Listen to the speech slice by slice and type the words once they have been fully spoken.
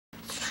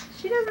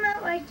She does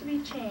not like to be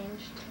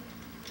changed.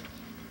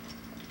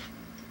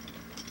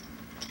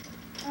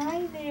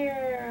 Hi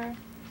there.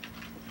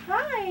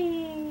 Hi,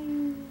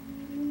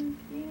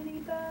 cutie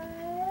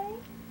pie.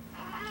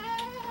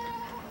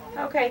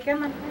 Okay,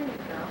 come on. Here you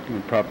go. You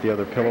prop the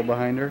other pillow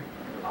behind her.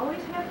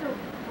 Always have to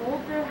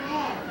hold their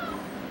heads.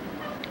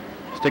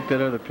 Stick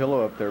that other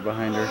pillow up there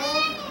behind her.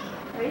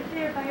 Right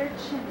there by her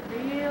chin,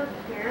 real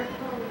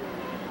carefully.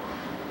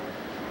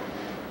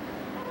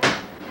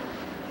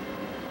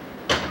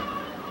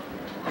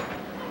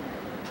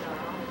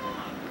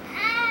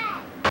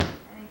 I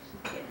think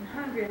she's getting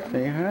hungry.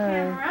 Say hi.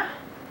 Camera.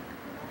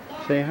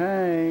 Say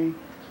hi.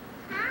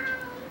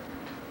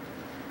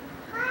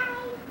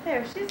 Hi.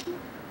 There, she's.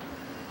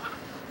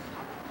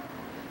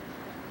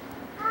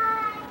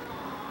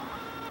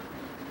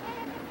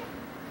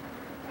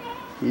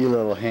 You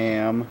little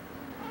ham.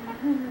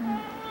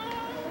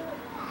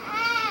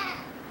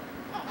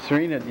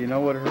 Serena, do you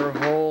know what her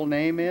whole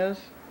name is?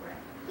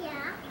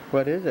 Yeah.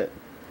 What is it?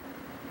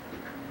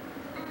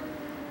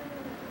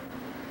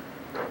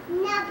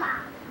 Never.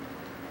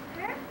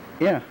 Her?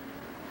 Yeah.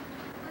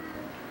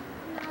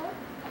 No.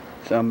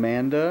 It's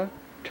Amanda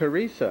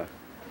Teresa.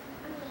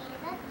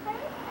 Amanda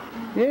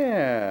first?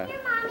 Yeah. Here,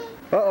 Mommy.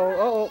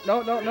 Uh-oh,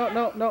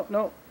 uh-oh.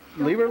 No.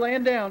 Leave her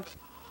laying down.